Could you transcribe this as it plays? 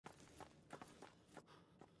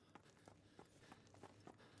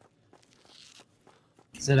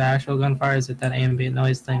Is it actual gunfire or is it that ambient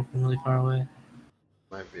noise thing from really far away?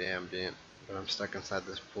 Might be ambient, but I'm stuck inside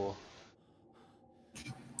this pool.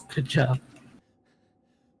 Good job.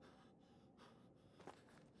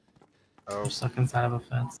 Oh, You're stuck inside of a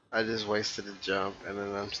fence. I just wasted a jump and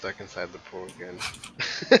then I'm stuck inside the pool again.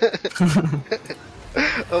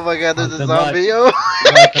 Oh my god, there's a zombie! Oh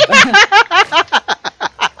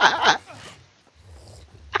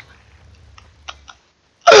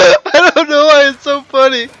I don't know why it's so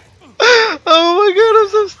funny. Oh my god, I'm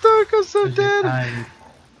so stuck. I'm so dead.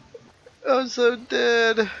 I'm so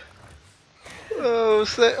dead. Oh,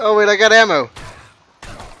 oh wait, I got ammo.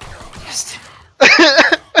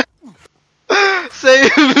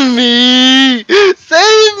 Save me!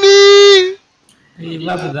 Save me! Are you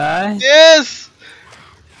about to die? Yes!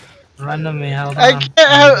 Run to me, hold on. I can't.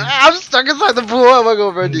 I'm stuck inside the pool. How am I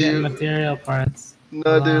gonna run to you? Material parts.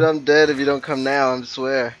 No, dude, I'm dead if you don't come now. I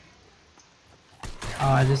swear. Oh,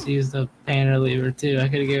 I just used the pain reliever too. I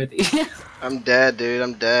could've gave it to you. I'm dead, dude.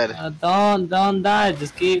 I'm dead. Don't die.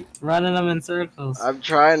 Just keep running them in circles. I'm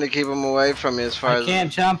trying to keep them away from me as far as. I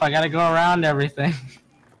can't jump. I gotta go around everything.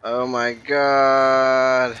 Oh my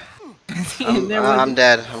god. I'm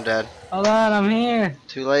dead. I'm dead. Hold on, I'm here.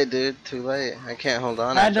 Too late, dude. Too late. I can't hold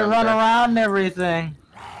on. I had to run around everything.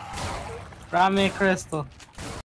 Drop me a crystal.